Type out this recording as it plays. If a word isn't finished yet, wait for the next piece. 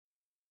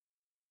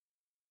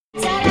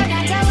Welcome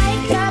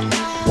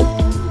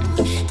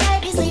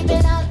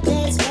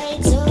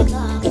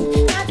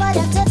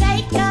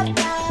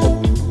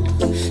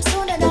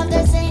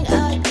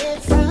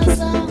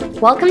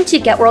to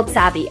Get World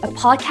Savvy, a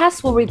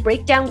podcast where we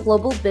break down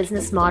global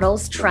business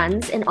models,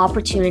 trends, and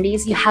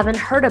opportunities you haven't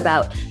heard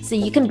about so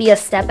you can be a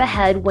step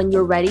ahead when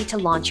you're ready to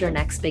launch your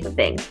next big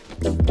thing.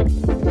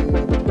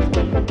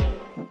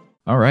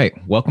 All right.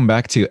 Welcome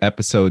back to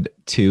episode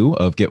 2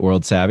 of Get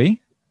World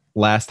Savvy.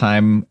 Last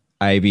time,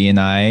 Ivy and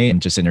I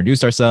just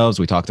introduced ourselves.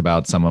 We talked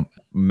about some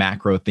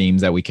macro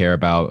themes that we care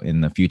about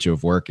in the future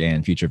of work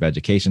and future of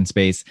education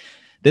space.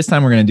 This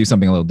time, we're going to do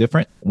something a little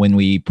different. When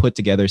we put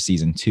together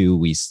season 2,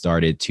 we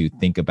started to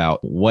think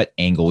about what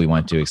angle we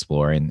want to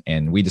explore.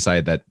 And we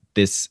decided that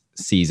this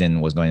season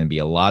was going to be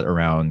a lot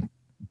around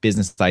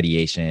business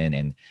ideation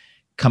and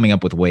coming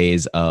up with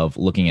ways of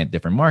looking at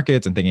different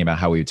markets and thinking about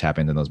how we would tap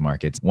into those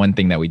markets. One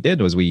thing that we did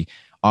was we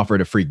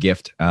offered a free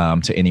gift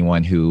to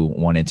anyone who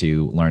wanted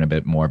to learn a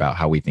bit more about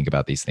how we think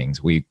about these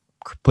things. We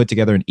put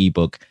together an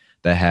ebook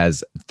that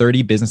has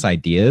 30 business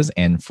ideas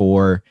and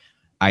 4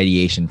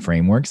 ideation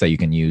frameworks that you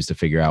can use to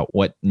figure out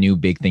what new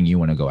big thing you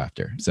want to go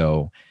after.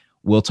 So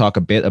we'll talk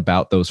a bit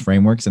about those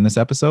frameworks in this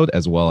episode,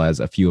 as well as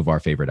a few of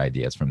our favorite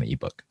ideas from the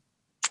ebook.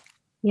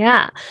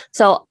 Yeah.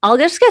 So I'll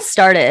just get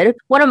started.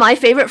 One of my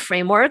favorite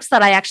frameworks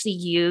that I actually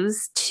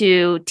use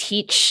to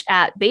teach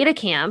at Beta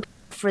Camp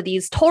for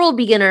these total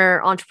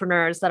beginner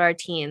entrepreneurs that are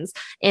teens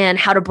and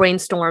how to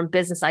brainstorm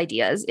business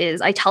ideas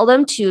is I tell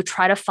them to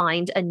try to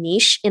find a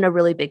niche in a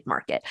really big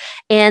market.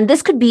 And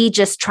this could be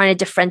just trying to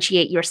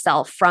differentiate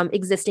yourself from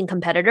existing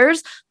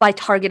competitors by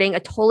targeting a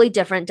totally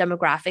different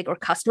demographic or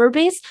customer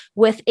base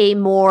with a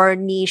more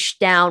niche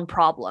down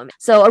problem.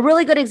 So a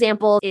really good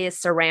example is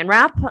saran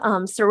wrap.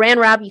 Saran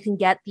wrap, you can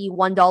get the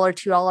 $1,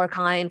 $2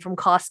 kind from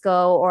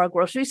Costco or a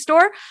grocery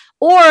store,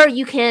 or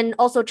you can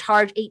also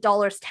charge $8,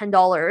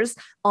 $10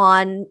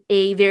 on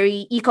a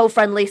very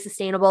eco-friendly,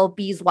 sustainable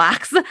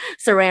beeswax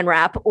saran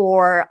wrap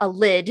or a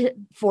lid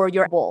for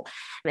your bowl.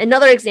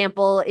 Another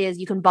example is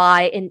you can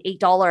buy an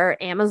 $8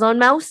 Amazon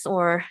mouse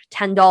or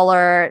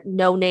 $10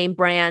 no-name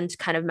brand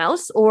kind of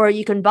mouse, or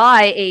you can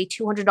buy a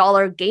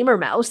 $200 gamer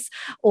mouse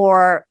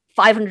or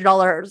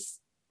 $500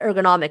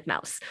 ergonomic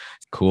mouse.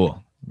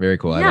 Cool. Very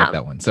cool. Yeah. I like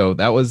that one. So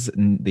that was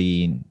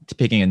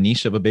picking a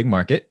niche of a big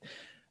market.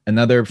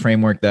 Another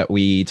framework that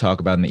we talk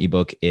about in the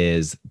ebook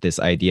is this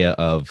idea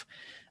of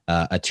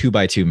a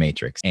 2x2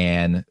 matrix.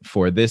 And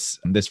for this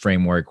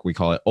framework, we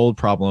call it old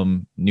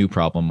problem,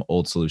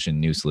 old solution,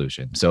 new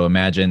solution. So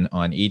imagine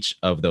on each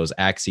of those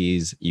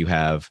axes, you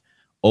have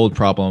old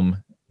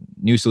problem,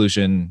 new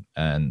solution,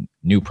 and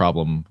new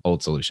problem,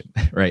 old solution,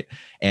 right?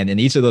 And in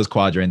each of those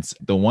quadrants,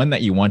 the one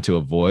that you want to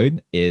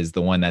avoid is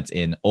the one that's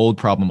in old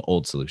problem,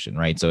 old solution,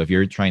 right? So if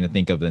you're trying to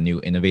think of the new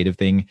innovative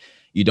thing,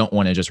 you don't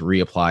want to just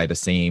reapply the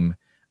same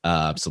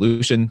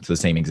solution to the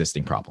same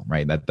existing problem,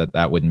 right?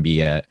 That wouldn't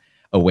be a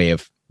way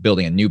of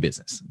building a new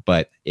business.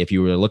 But if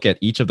you were to look at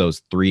each of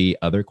those 3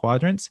 other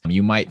quadrants,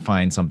 you might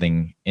find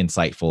something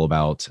insightful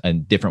about a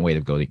different way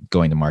of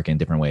going to market, and a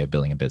different way of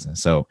building a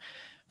business. So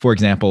for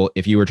example,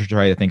 if you were to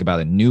try to think about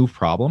a new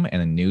problem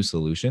and a new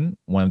solution,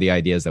 one of the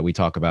ideas that we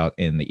talk about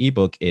in the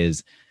ebook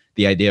is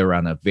the idea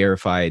around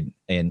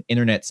an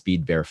internet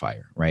speed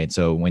verifier, right?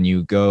 So when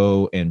you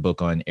go and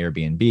book on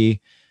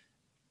Airbnb,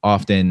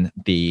 often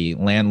the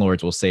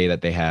landlords will say that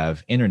they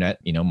have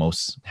internet.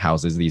 Most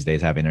houses these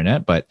days have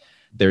internet, but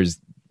there's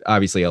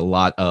obviously a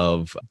lot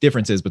of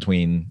differences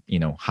between,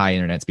 high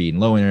internet speed and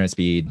low internet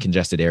speed,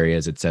 congested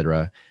areas, et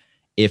cetera.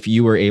 If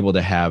you were able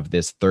to have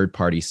this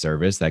third-party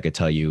service that could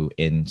tell you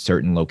in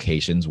certain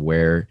locations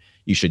where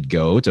you should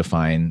go to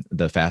find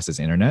the fastest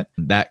internet,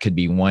 that could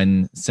be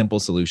one simple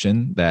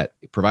solution that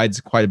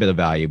provides quite a bit of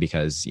value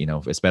because,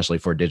 especially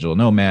for digital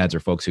nomads or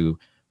folks who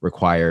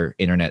require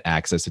internet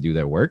access to do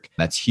their work,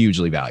 that's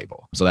hugely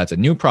valuable. So that's a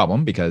new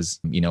problem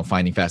because,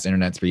 finding fast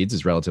internet speeds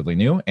is relatively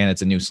new, and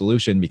it's a new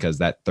solution because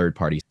that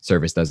third-party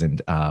service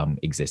doesn't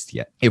exist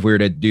yet. If we were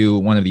to do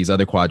one of these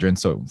other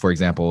quadrants, so for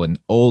example, an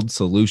old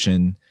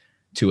solution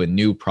to a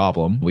new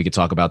problem, we could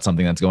talk about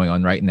something that's going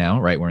on right now,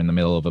 right? We're in the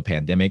middle of a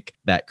pandemic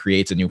that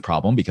creates a new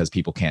problem because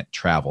people can't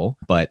travel,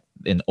 but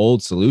an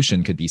old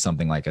solution could be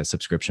something like a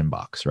subscription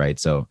box, right?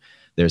 So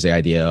there's the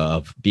idea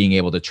of being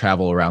able to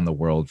travel around the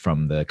world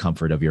from the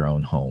comfort of your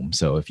own home.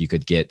 So if you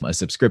could get a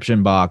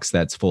subscription box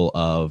that's full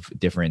of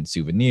different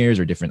souvenirs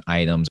or different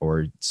items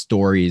or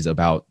stories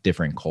about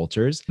different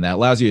cultures, that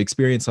allows you to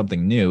experience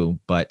something new,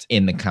 but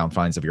in the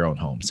confines of your own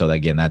home. So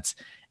again, that's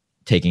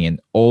taking an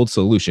old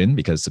solution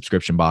because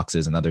subscription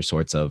boxes and other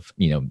sorts of,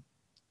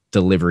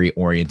 delivery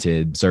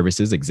oriented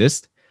services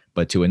exist,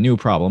 but to a new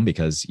problem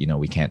because,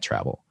 we can't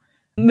travel.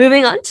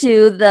 Moving on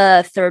to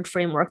the third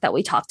framework that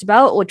we talked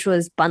about, which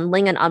was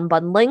bundling and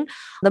unbundling.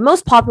 The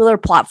most popular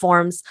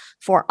platforms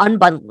for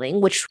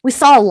unbundling, which we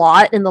saw a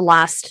lot in the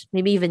last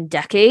maybe even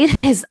decade,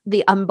 is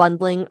the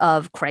unbundling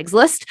of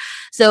Craigslist.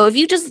 So if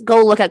you just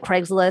go look at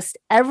Craigslist,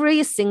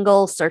 every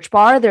single search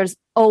bar, there's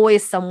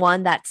always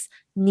someone that's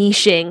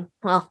niching,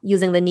 well,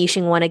 using the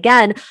niching one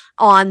again,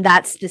 on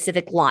that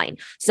specific line.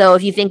 So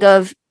if you think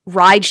of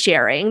ride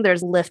sharing,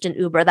 there's Lyft and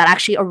Uber that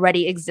actually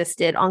already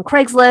existed on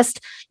Craigslist.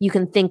 You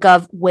can think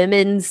of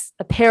women's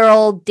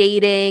apparel,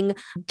 dating,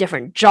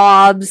 different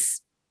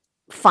jobs,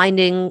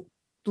 finding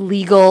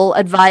legal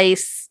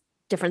advice,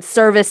 different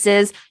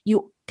services.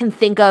 You can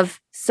think of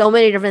so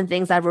many different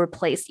things that have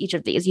replaced each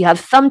of these. You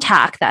have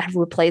Thumbtack that have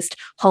replaced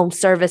home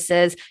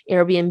services,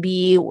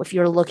 Airbnb if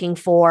you're looking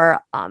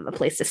for a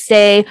place to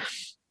stay,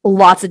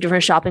 lots of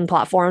different shopping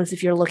platforms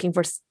if you're looking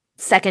for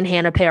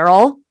secondhand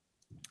apparel.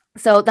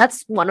 So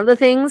that's one of the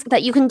things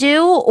that you can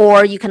do,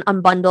 or you can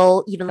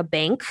unbundle even a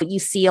bank. You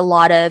see a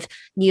lot of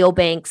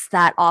neobanks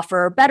that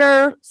offer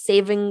better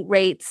saving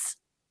rates,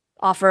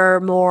 offer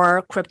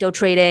more crypto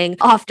trading,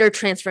 after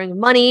transferring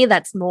money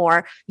that's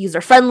more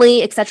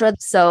user-friendly, etc.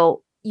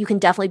 So you can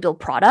definitely build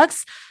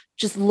products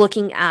just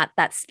looking at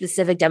that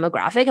specific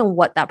demographic and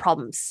what that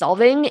problem is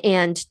solving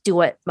and do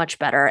it much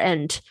better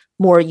and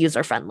more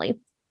user-friendly.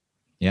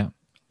 Yeah,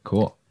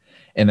 cool.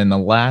 And then the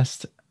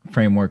last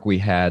framework we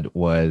had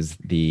was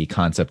the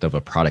concept of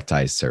a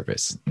productized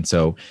service. And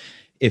so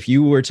if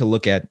you were to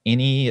look at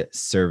any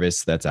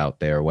service that's out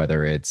there,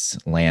 whether it's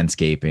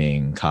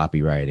landscaping,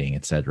 copywriting,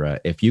 et cetera,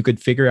 if you could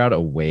figure out a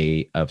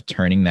way of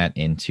turning that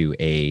into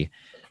a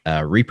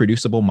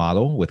reproducible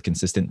model with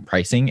consistent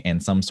pricing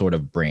and some sort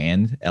of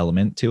brand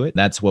element to it,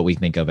 that's what we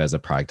think of as a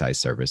productized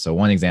service. So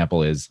one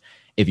example is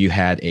if you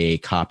had a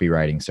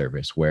copywriting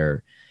service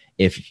where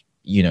if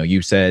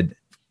you said,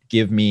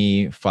 give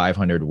me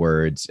 500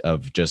 words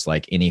of just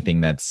like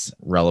anything that's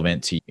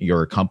relevant to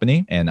your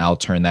company, and I'll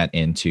turn that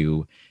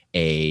into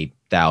a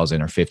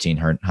 1,000 or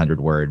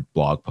 1,500 word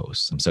blog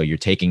post. So you're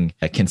taking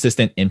a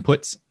consistent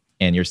inputs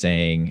and you're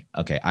saying,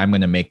 okay, I'm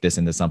going to make this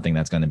into something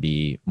that's going to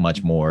be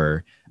much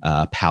more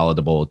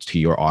palatable to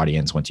your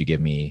audience once you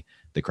give me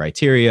the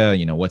criteria.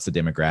 What's the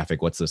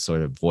demographic? What's the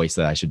sort of voice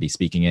that I should be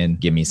speaking in?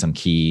 Give me some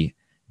key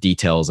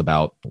details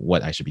about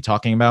what I should be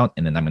talking about.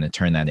 And then I'm going to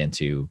turn that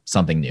into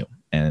something new.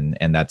 And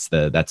that's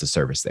a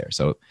service there.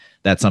 So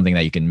that's something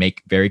that you can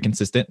make very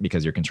consistent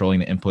because you're controlling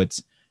the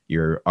inputs,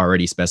 you're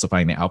already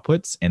specifying the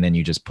outputs, and then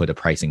you just put a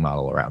pricing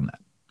model around that.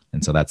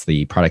 And so that's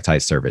the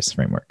productized service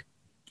framework.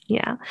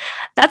 Yeah,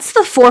 that's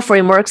the 4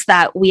 frameworks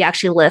that we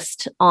actually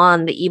list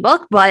on the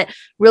ebook. But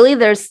really,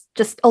 there's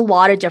just a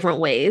lot of different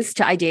ways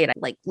to ideate,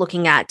 like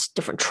looking at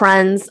different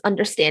trends,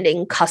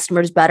 understanding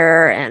customers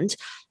better, and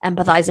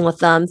empathizing with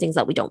them, things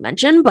that we don't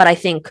mention. But I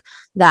think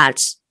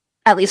that,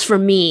 at least for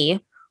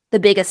me, the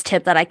biggest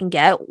tip that I can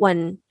get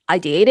when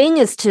ideating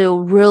is to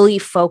really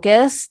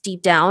focus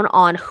deep down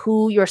on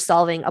who you're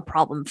solving a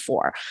problem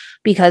for.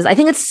 Because I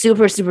think it's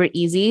super, super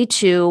easy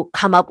to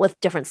come up with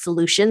different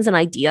solutions and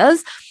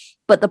ideas,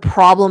 but the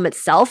problem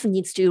itself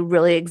needs to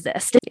really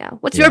exist. Yeah.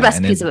 What's your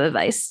best piece of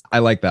advice? I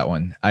like that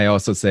one. I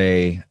also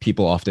say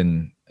people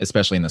often,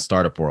 especially in the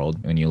startup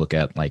world, when you look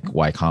at like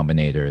Y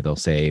Combinator, they'll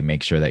say,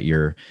 make sure that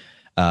you're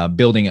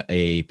building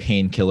a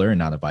painkiller and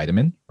not a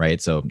vitamin,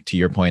 right? So to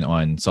your point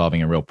on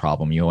solving a real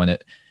problem,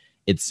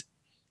 it's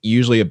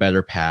usually a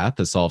better path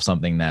to solve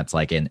something that's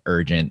like an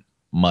urgent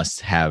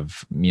must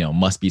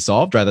be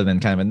solved, rather than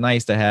kind of a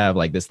nice to have,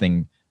 like this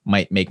thing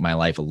might make my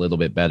life a little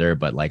bit better,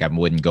 but like I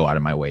wouldn't go out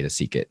of my way to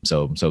seek it.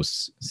 So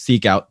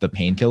seek out the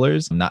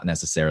painkillers, not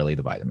necessarily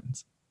the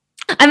vitamins.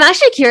 I'm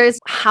actually curious,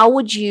 how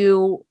would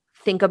you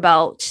think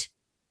about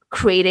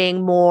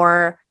creating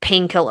more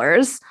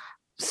painkillers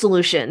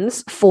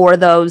solutions for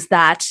those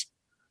that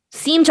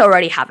seem to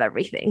already have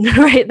everything,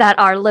 right? That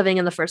are living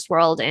in the first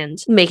world and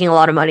making a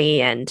lot of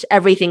money, and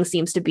everything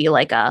seems to be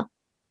like a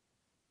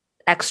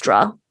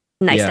extra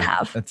nice to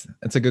have.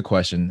 That's a good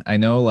question. I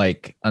know,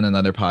 like on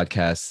another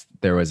podcast,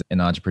 there was an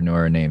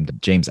entrepreneur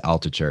named James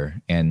Altucher,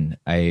 and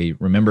I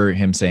remember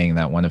him saying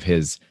that one of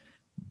his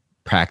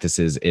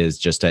practices is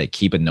just to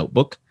keep a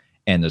notebook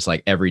and just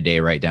like every day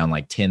write down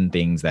like 10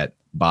 things that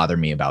bother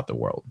me about the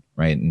world,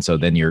 right? And so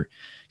then you're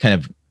kind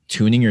of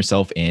tuning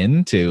yourself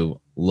in to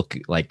look,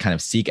 like kind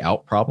of seek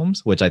out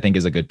problems, which I think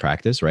is a good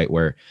practice, right?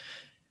 Where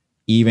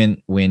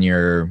even when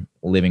you're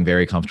living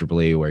very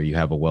comfortably, where you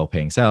have a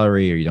well-paying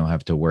salary or you don't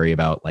have to worry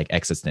about like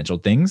existential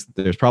things,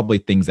 there's probably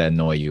things that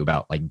annoy you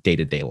about like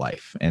day-to-day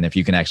life. And if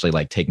you can actually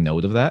like take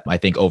note of that, I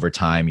think over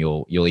time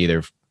you'll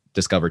either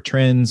discover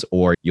trends,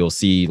 or you'll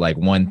see like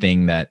one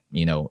thing that,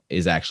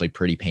 is actually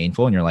pretty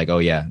painful. And you're like, oh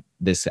yeah,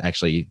 this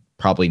actually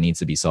probably needs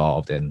to be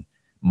solved. And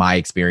my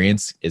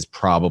experience is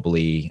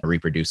probably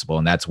reproducible.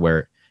 And that's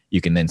where you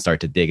can then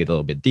start to dig a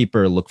little bit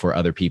deeper, look for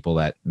other people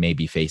that may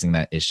be facing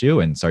that issue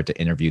and start to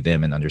interview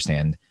them and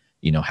understand,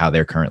 how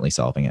they're currently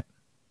solving it.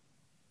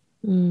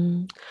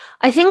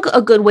 I think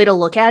a good way to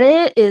look at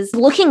it is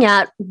looking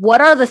at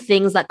what are the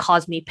things that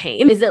cause me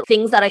pain. Is it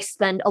things that I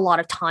spend a lot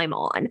of time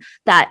on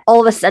that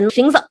all of a sudden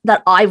things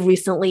that I've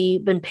recently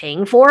been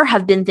paying for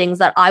have been things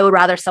that I would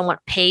rather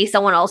pay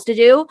someone else to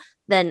do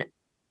than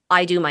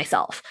I do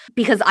myself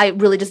because I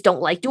really just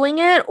don't like doing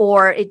it,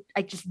 or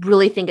I just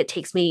really think it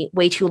takes me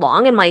way too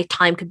long and my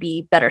time could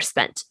be better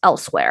spent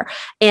elsewhere.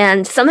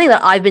 And something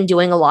that I've been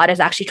doing a lot is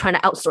actually trying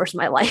to outsource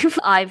my life.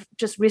 I've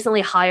just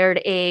recently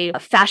hired a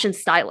fashion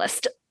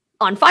stylist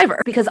on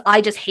Fiverr because I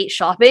just hate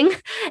shopping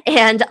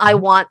and I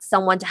want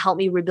someone to help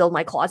me rebuild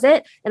my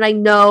closet. And I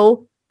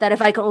know that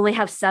if I can only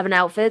have 7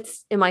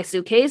 outfits in my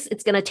suitcase,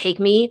 it's going to take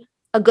me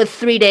a good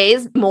 3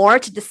 days more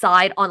to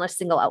decide on a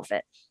single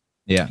outfit.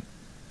 Yeah.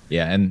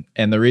 Yeah.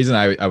 And the reason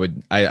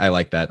I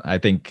like that, I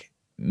think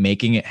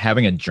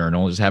having a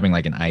journal, just having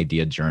like an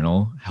idea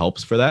journal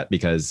helps for that,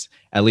 because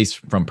at least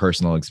from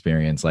personal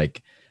experience,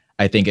 like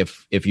I think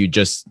if you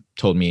just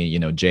told me, you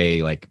know,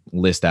 Jay, like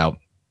list out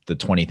the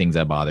 20 things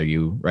that bother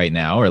you right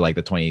now, or like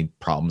the 20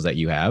 problems that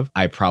you have,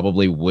 I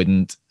probably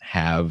wouldn't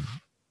have,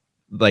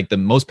 like, the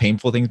most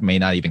painful things may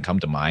not even come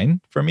to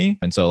mind for me.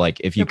 And so like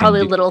if you They're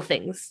probably little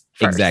things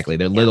first. Exactly,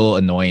 they're little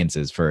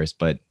annoyances first,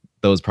 but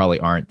those probably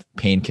aren't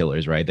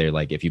painkillers, right? They're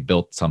like, if you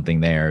built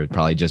something there, it'd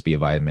probably just be a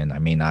vitamin. I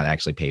may not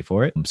actually pay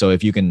for it. So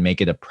if you can make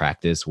it a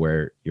practice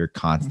where you're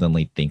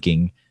constantly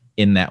thinking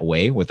in that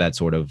way with that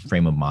sort of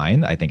frame of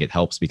mind, I think it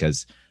helps,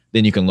 because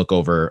then you can look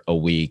over a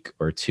week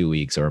or 2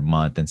 weeks or a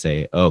month and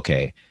say,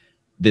 okay,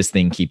 this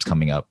thing keeps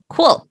coming up.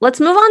 Cool. Let's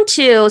move on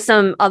to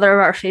some other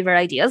of our favorite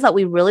ideas that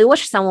we really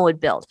wish someone would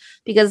build,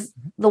 because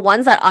the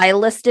ones that I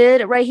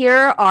listed right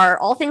here are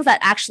all things that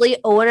actually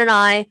Owen and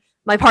I,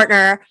 my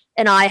partner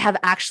and I, have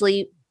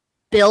actually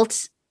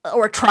built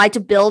or tried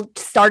to build,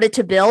 started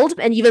to build,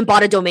 and even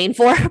bought a domain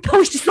for, but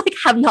we just like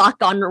have not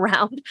gotten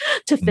around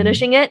to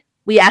finishing it.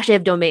 We actually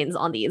have domains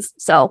on these,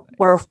 so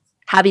we're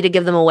happy to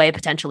give them away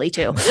potentially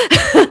too.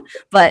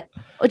 But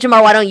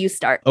Jamar, why don't you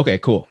start? Okay,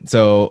 cool.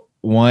 So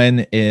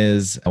one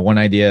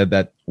idea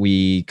that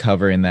we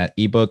cover in that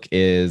ebook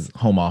is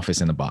home office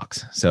in a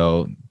box.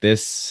 So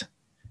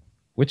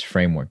which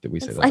framework did we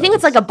say? I think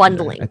it's like a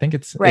bundling. I think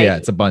it's right. Yeah,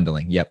 it's a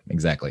bundling. Yep,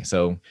 exactly.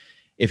 So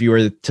if you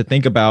were to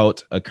think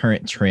about a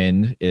current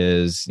trend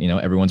is, you know,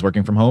 everyone's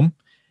working from home,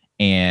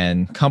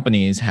 and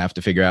companies have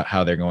to figure out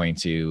how they're going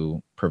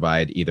to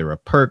provide either a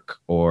perk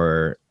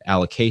or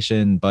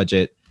allocation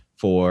budget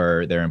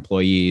for their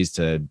employees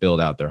to build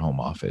out their home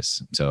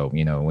office. So,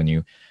 you know, when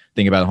you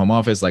think about a home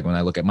office, like when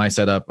I look at my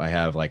setup, I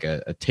have like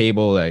a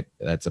table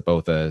that's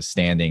both a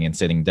standing and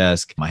sitting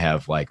desk. I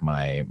have like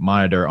my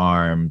monitor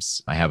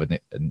arms. I have a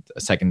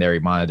secondary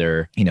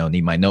monitor, you know,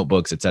 need my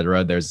notebooks,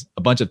 etc. There's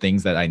a bunch of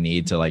things that I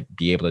need to like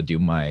be able to do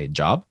my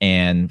job.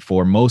 And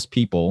for most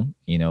people,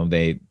 you know,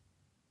 they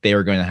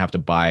are going to have to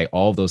buy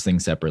all of those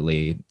things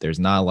separately. There's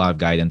not a lot of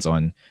guidance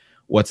on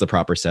what's the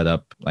proper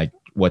setup, like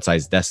what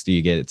size desk do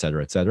you get, et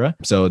cetera, et cetera.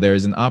 So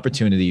there's an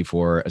opportunity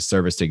for a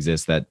service to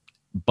exist that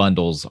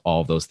bundles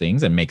all of those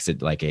things and makes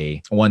it like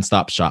a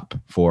one-stop shop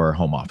for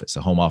home office,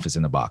 a home office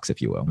in a box,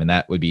 if you will. And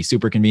that would be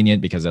super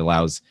convenient because it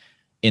allows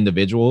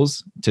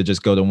individuals to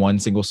just go to one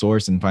single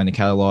source and find a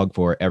catalog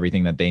for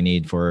everything that they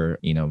need for,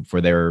 you know,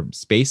 for their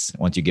space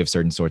once you give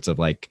certain sorts of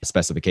like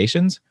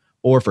specifications.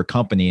 Or for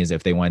companies,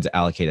 if they wanted to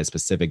allocate a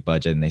specific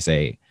budget and they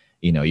say,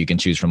 you know, you can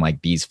choose from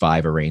like these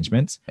 5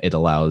 arrangements, it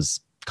allows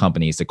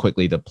companies to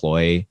quickly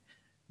deploy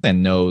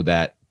and know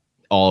that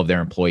all of their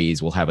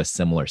employees will have a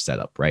similar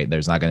setup, right?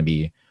 There's not going to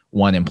be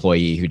one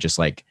employee who just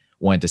like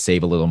wanted to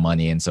save a little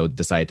money and so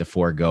decided to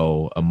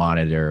forego a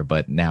monitor,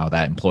 but now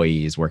that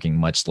employee is working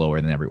much slower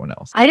than everyone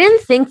else. I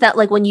didn't think that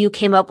like when you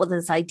came up with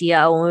this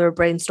idea, when we were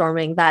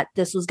brainstorming, that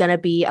this was going to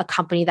be a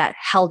company that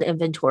held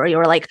inventory,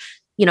 or like,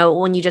 you know,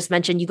 when you just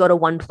mentioned you go to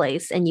one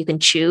place and you can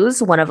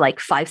choose one of like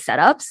 5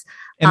 setups.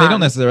 And they don't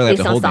necessarily have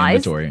to hold the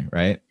inventory,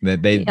 right?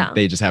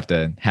 They just have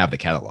to have the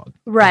catalog.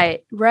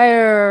 Right.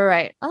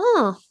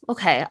 Oh,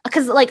 okay.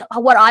 Because like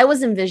what I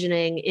was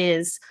envisioning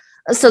is,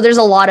 so there's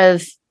a lot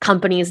of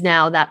companies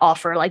now that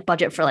offer like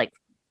budget for like,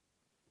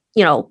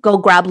 you know, go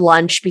grab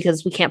lunch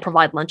because we can't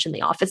provide lunch in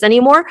the office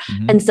anymore.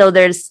 Mm-hmm. And so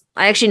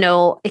I actually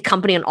know a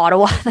company in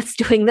Ottawa that's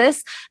doing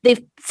this.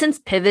 They've since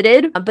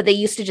pivoted, but they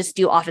used to just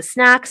do office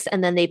snacks.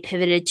 And then they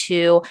pivoted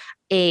to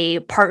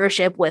a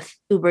partnership with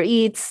Uber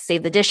Eats,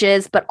 Save the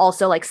Dishes, but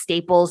also like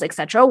Staples,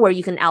 etc., where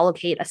you can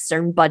allocate a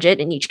certain budget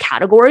in each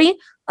category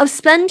of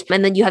spend.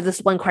 And then you have this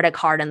one credit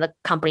card and the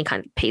company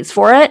kind of pays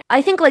for it.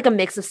 I think like a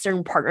mix of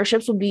certain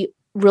partnerships would be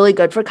really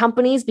good for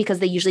companies because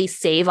they usually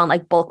save on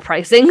like bulk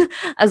pricing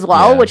as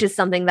well, which is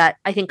something that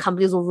I think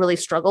companies will really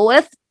struggle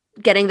with,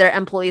 getting their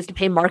employees to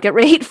pay market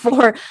rate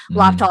for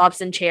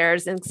laptops and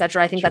chairs,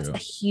 etc. I think that's a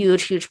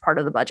huge part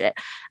of the budget.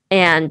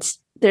 And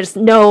there's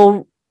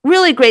no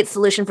really great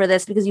solution for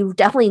this because you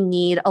definitely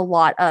need a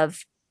lot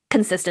of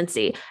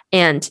consistency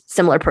and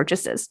similar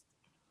purchases.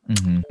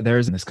 Mm-hmm.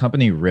 There's this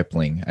company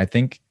Rippling. I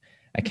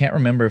can't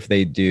remember if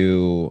they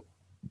do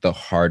the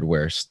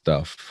hardware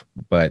stuff,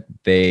 but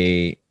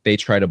they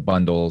try to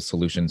bundle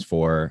solutions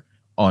for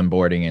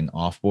onboarding and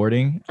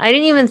offboarding. I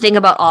didn't even think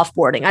about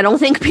offboarding. I don't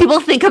think people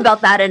think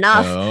about that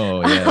enough.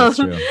 Oh, yeah, that's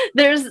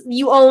true.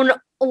 You own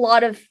a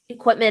lot of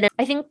equipment.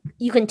 I think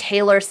you can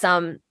tailor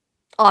some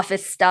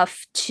office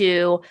stuff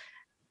to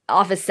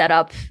office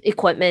setup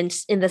equipment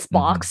in this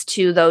box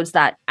to those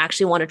that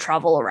actually want to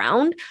travel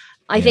around.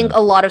 I think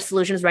a lot of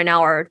solutions right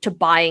now are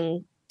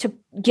to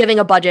giving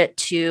a budget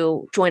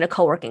to join a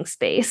co-working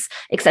space,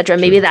 etc.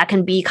 Maybe that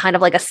can be kind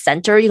of like a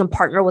center. You can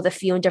partner with a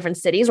few in different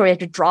cities where you have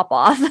to drop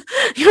off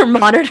your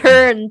monitor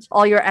and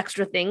all your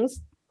extra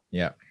things.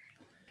 Yeah.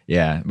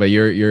 Yeah, but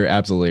you're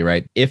absolutely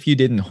right. If you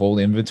didn't hold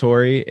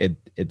inventory,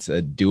 it's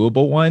a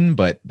doable one,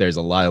 but there's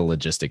a lot of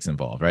logistics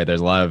involved, right?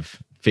 There's a lot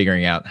of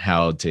figuring out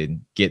how to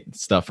get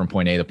stuff from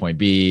point A to point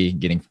B,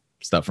 getting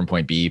stuff from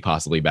point B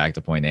possibly back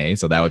to point A.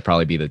 So that would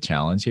probably be the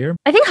challenge here.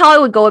 I think how I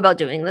would go about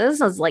doing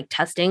this as like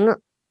testing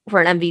for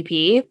an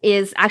MVP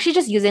is actually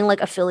just using like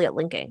affiliate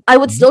linking. I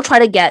would still try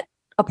to get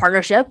a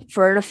partnership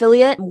for an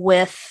affiliate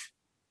with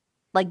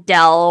like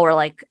Dell or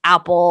like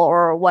Apple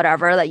or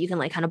whatever that you can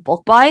like kind of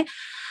bulk buy.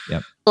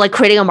 Yep. Like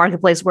creating a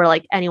marketplace where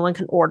like anyone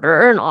can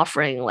order and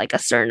offering like a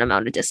certain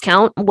amount of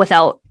discount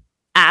without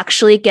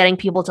actually getting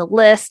people to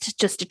list,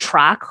 just to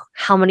track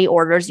how many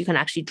orders you can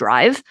actually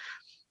drive.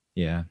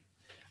 Yeah.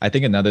 I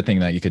think another thing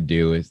that you could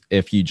do is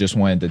if you just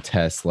wanted to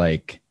test,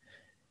 like,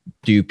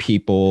 do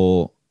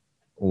people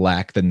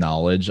lack the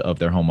knowledge of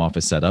their home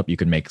office setup? You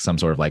could make some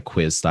sort of like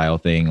quiz style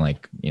thing,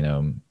 like, you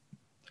know,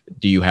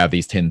 do you have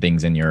these 10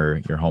 things in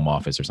your home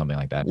office or something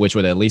like that, which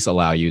would at least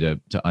allow you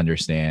to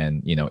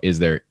understand, you know, is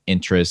there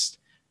interest?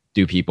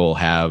 Do people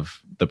have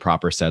the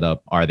proper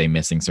setup? Are they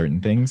missing certain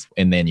things?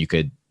 And then you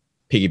could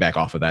piggyback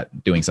off of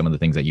that, doing some of the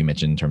things that you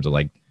mentioned in terms of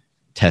like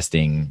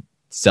testing,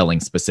 selling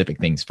specific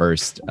things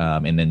first,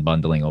 and then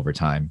bundling over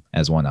time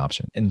as one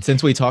option. And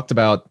since we talked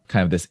about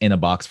kind of this in a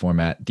box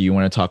format, do you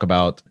want to talk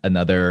about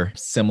another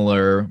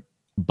similar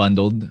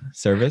bundled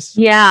service?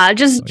 Yeah,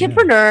 just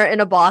Kidpreneur in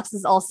a box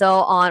is also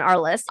on our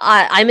list.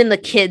 I'm in the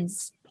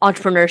kids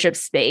entrepreneurship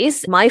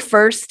space. My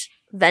first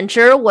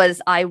venture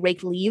was I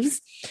raked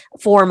leaves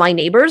for my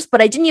neighbors,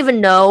 but I didn't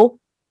even know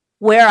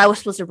where I was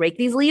supposed to rake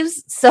these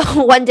leaves. So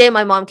one day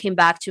my mom came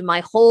back to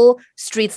my whole street's